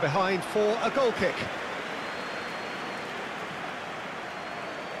that's gone behind for a goal kick.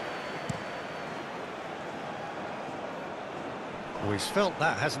 Oh, he's felt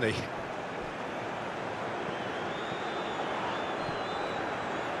that, hasn't he?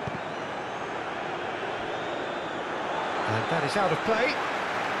 And that is out of play.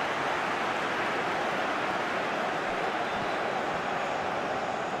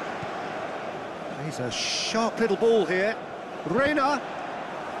 He's a sharp little ball here. Reina.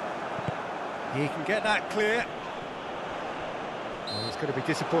 He can get that clear. Oh, he's going to be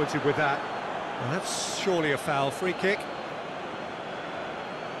disappointed with that. Well, that's surely a foul. Free kick.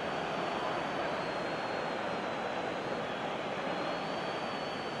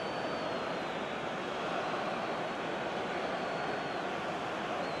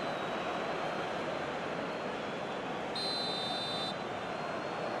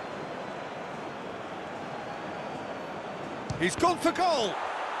 He's gone for goal.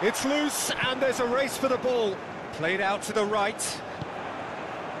 It's loose, and there's a race for the ball. Played out to the right.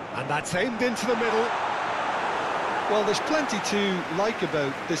 And that's aimed into the middle. Well, there's plenty to like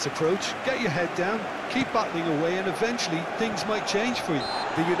about this approach. Get your head down, keep battling away, and eventually things might change for you.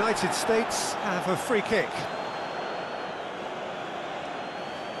 The United States have a free kick.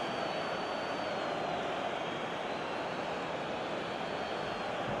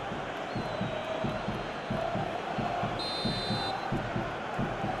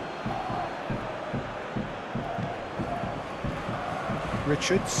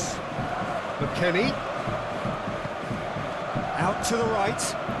 Richards, McKennie, out to the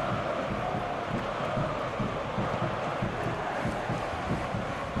right.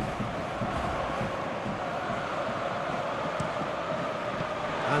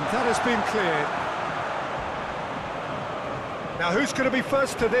 And that has been cleared. Now who's going to be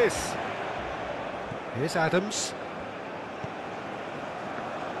first to this? Here's Adams.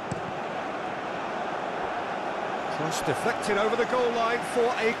 Cross deflected over the goal line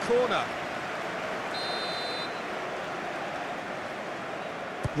for a corner.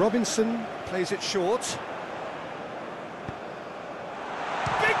 Robinson plays it short.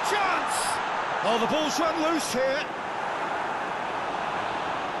 Oh, the ball's run loose here.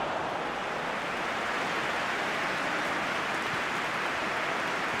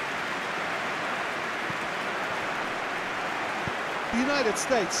 The United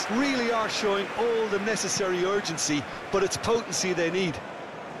States really are showing all the necessary urgency, but it's potency they need.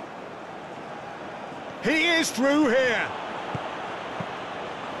 He is through here.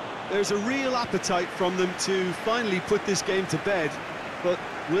 There's a real appetite from them to finally put this game to bed, but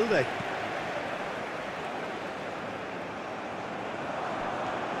will they?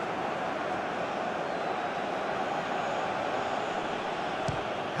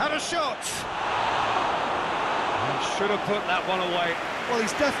 Had a shot. He should have put that one away. Well,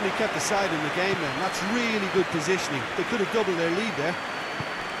 he's definitely kept the side in the game then. That's really good positioning. They could have doubled their lead there.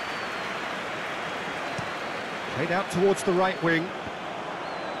 Played out towards the right wing.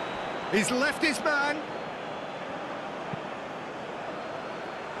 He's left his man.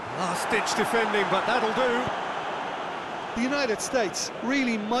 Last-ditch defending, but that'll do. The United States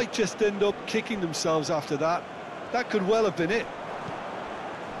really might just end up kicking themselves after that. That could well have been it.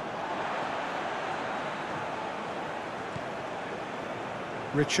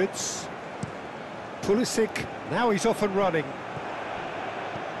 Richards. Pulisic. Now he's off and running.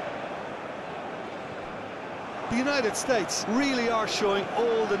 The United States really are showing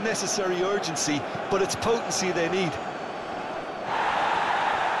all the necessary urgency, but it's potency they need.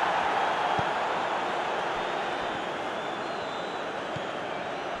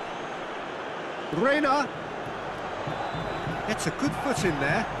 Reina gets a good foot in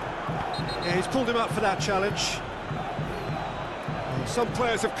there. Yeah, he's pulled him up for that challenge. Some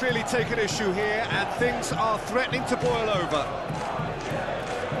players have clearly taken issue here, and things are threatening to boil over.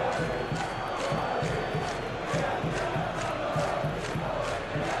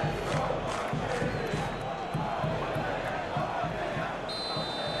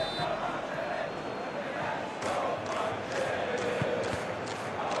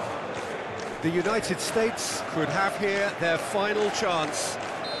 The United States could have here their final chance.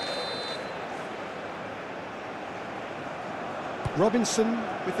 Robinson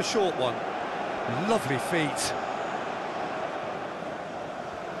with the short one. Lovely feet.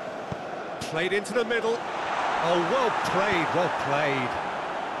 Played into the middle. Oh, well played, well played.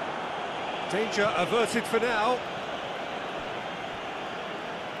 Danger averted for now.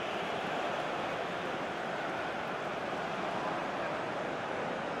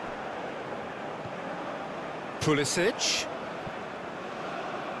 Pulisic.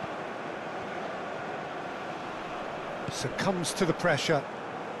 Succumbs to the pressure.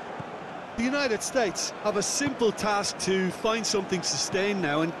 The United States have a simple task to find something sustained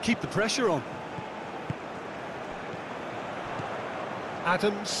now and keep the pressure on.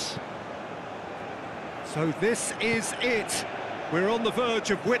 Adams. So this is it. We're on the verge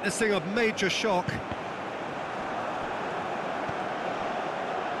of witnessing a major shock.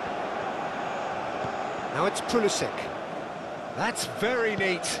 Now it's Pulisic. That's very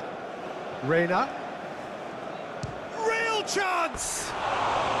neat. Reina. Real chance!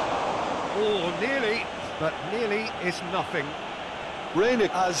 Oh, nearly, but nearly is nothing. Reina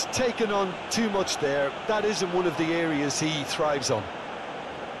has taken on too much there. That isn't one of the areas he thrives on.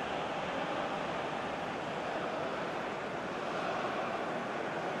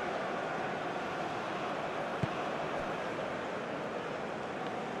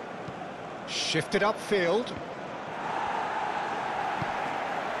 Shifted upfield.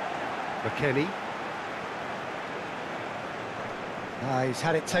 McKennie. He's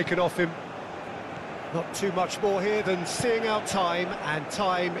had it taken off him. Not too much more here than seeing out time, and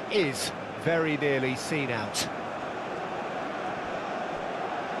time is very nearly seen out.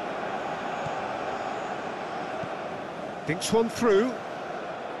 Thinks one through.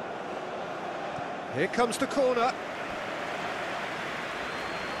 Here comes the corner.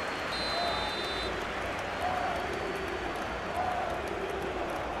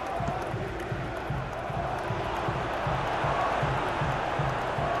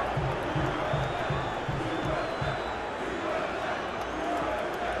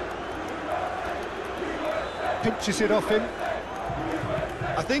 Pinches it off him.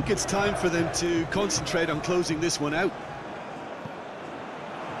 I think it's time for them to concentrate on closing this one out.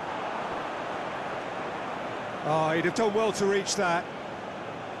 Oh, he'd have done well to reach that.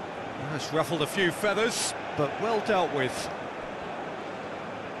 That's ruffled a few feathers, but well dealt with.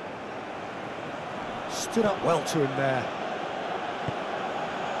 Stood up well to him there.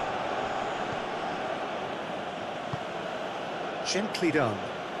 Gently done.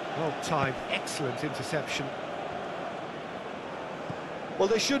 Well timed, excellent interception. Well,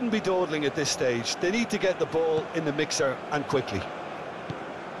 they shouldn't be dawdling at this stage. They need to get the ball in the mixer and quickly.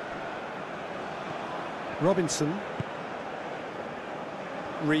 Robinson.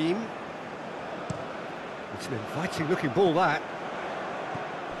 Ream. It's an inviting looking ball, that.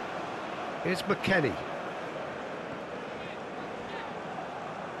 Here's McKennie.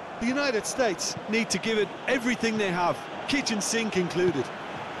 The United States need to give it everything they have, kitchen sink included.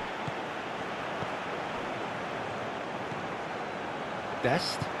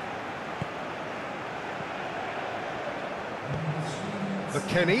 Dest.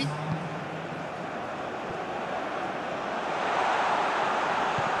 McKennie.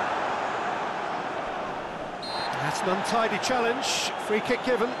 That's an untidy challenge. Free kick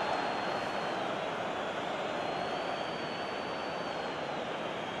given.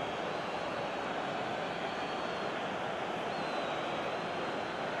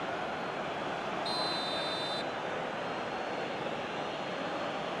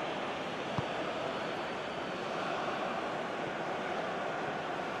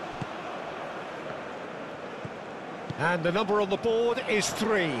 And the number on the board is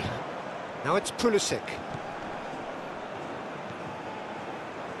 3. Now it's Pulisic.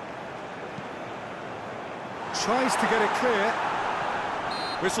 Tries to get it clear.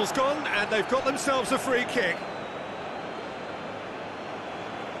 Whistle's gone, and they've got themselves a free kick.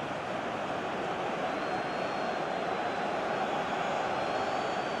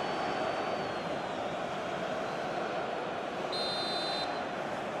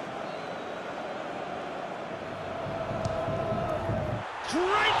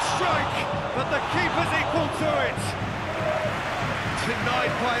 Great strike, but the keeper's equal to it.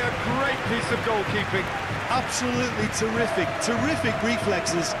 Denied by a great piece of goalkeeping. Absolutely terrific, terrific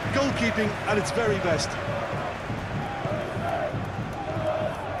reflexes, goalkeeping at its very best.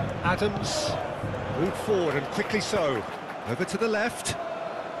 Adams moved forward, and quickly so. Over to the left.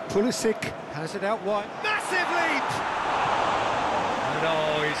 Pulisic has it out wide. Massive leap! And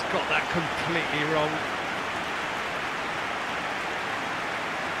oh, he's got that completely wrong.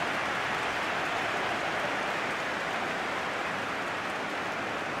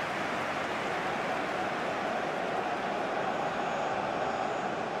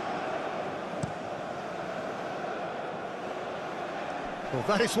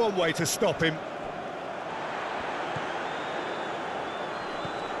 Well, that is one way to stop him.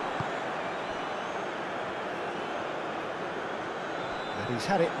 And he's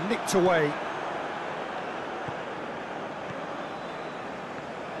had it nicked away.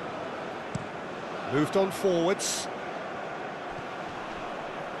 Moved on forwards.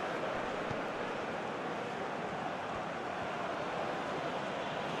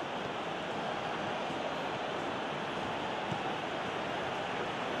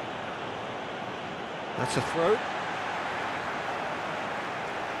 That's a throw.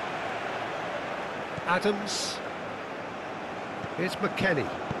 Adams. Here's McKennie.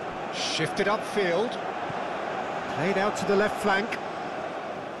 Shifted upfield. Played out to the left flank.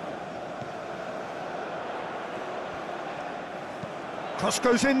 Cross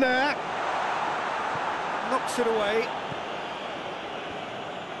goes in there. Knocks it away.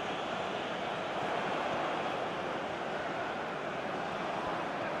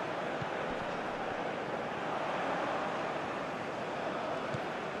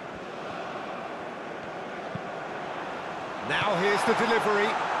 Now here's the delivery.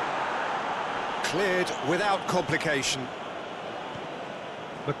 Cleared without complication.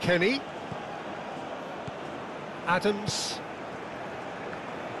 McKennie. Adams.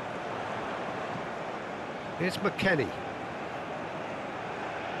 Here's McKennie.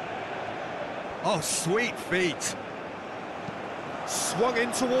 Oh, sweet feet. Swung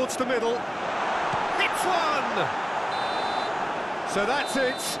in towards the middle. Hits one! So that's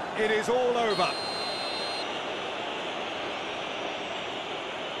it. It is all over.